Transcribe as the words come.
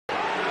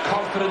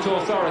confident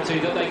authority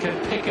that they can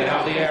pick it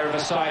out the air of a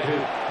side who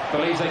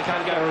believes they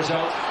can get a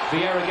result.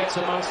 Vieira gets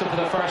amongst them for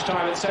the first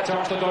time and sets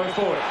Arsenal going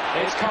forward.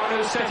 It's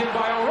Kanu set in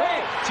by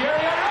Henry.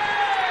 Thierry Henry!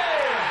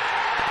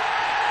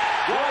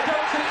 Well, I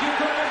don't think you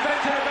could have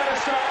invented a better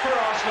start for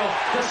Arsenal.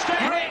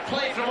 Great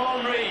play from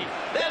Henry.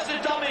 There's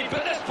the dummy,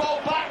 but this ball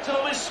back to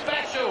him is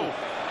special.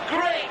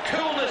 Great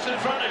coolness in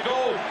front of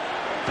goal.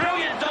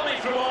 Brilliant dummy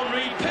from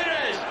Henry.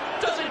 Pires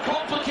doesn't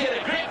complicate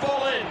it. Great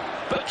ball in.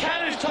 But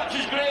Kanu's touch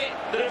is great.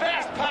 The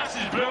reverse pass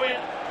is brilliant.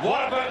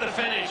 What about the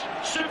finish?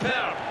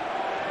 Superb.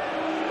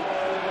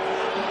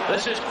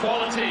 This is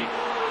quality.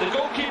 The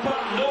goalkeeper,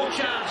 no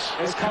chance.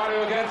 It's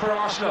Kanu again for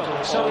Arsenal.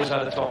 Always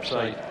had a top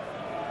side.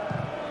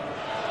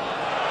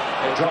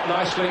 It dropped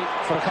nicely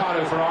for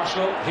Kanu for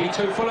Arsenal. He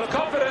too full of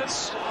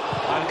confidence.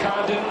 And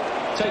Keown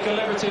didn't take a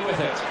liberty with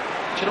it.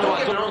 Do you know what?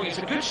 Don't get me wrong, it's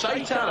a good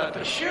sight at it,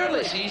 but surely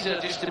it's easier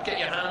just to get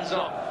your hands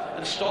up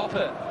and stop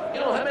it. You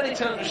know, how many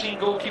times we've seen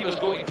goalkeepers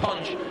go to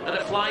punch and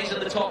it flies in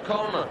the top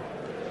corner?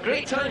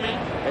 Great timing.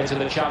 Into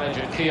the challenge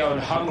and Keown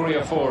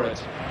hungrier for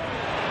it.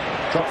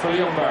 Drop for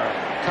Ljungberg.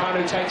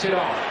 Kanu takes it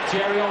on.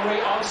 Thierry Henry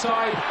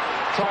onside,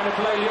 trying to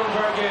play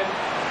Ljungberg in.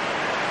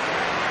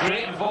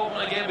 Great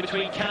involvement again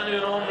between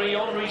Kanu and Henry.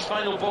 Henry's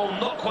final ball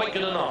not quite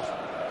good enough.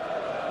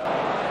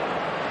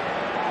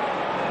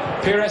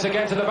 Pires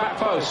again to the back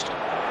post.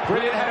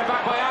 Brilliant header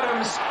back by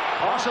Adams.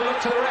 Arsenal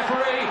look to the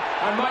referee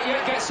and might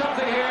yet get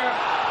something here.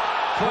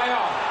 Play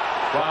on.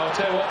 Well, I'll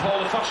tell you what,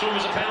 Paul, the first one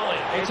was a penalty.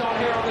 It's on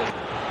here on the...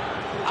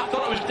 I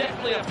thought it was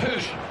definitely a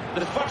push.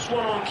 The first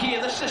one on key,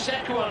 and this is the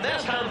second one.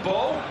 There's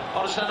handball.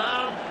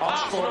 Arsenal.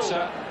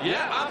 Arsenal.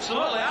 Yeah,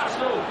 absolutely,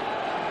 Arsenal.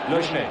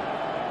 Luzhny.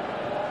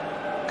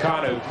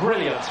 Kanu,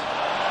 brilliant.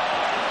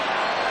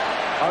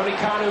 Only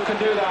Kanu can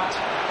do that.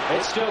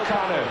 It's still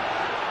Kanu.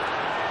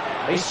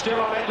 He's still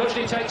on it.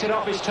 Luzhny takes it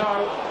off his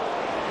toe.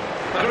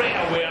 Great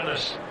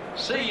awareness.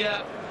 See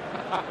ya.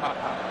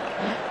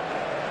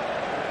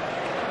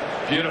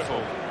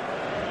 Beautiful.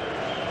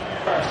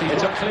 First,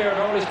 it's up clear of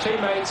all his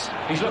teammates.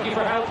 He's looking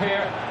for help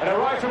here. And a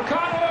right from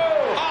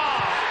Kanu!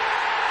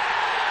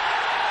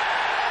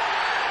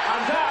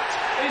 And that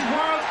is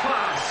world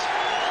class.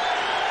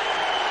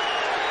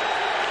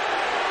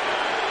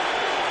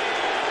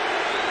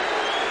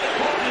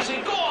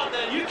 Go on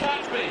then, you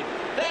catch me.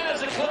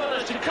 There's the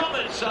cleverness to come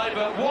inside,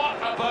 but what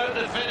about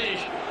the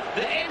finish?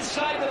 The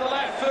inside of the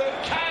left foot,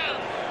 Keown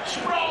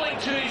sprawling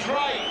to his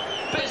right,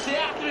 but it's the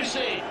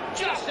accuracy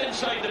just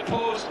inside the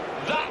post.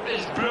 That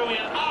is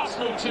brilliant.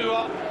 Arsenal 2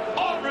 up.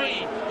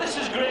 Henry, this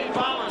is great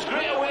balance,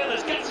 great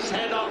awareness, gets his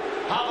head up.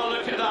 Have a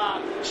look at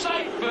that.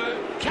 Side foot,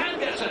 Keown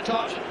gets a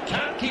touch.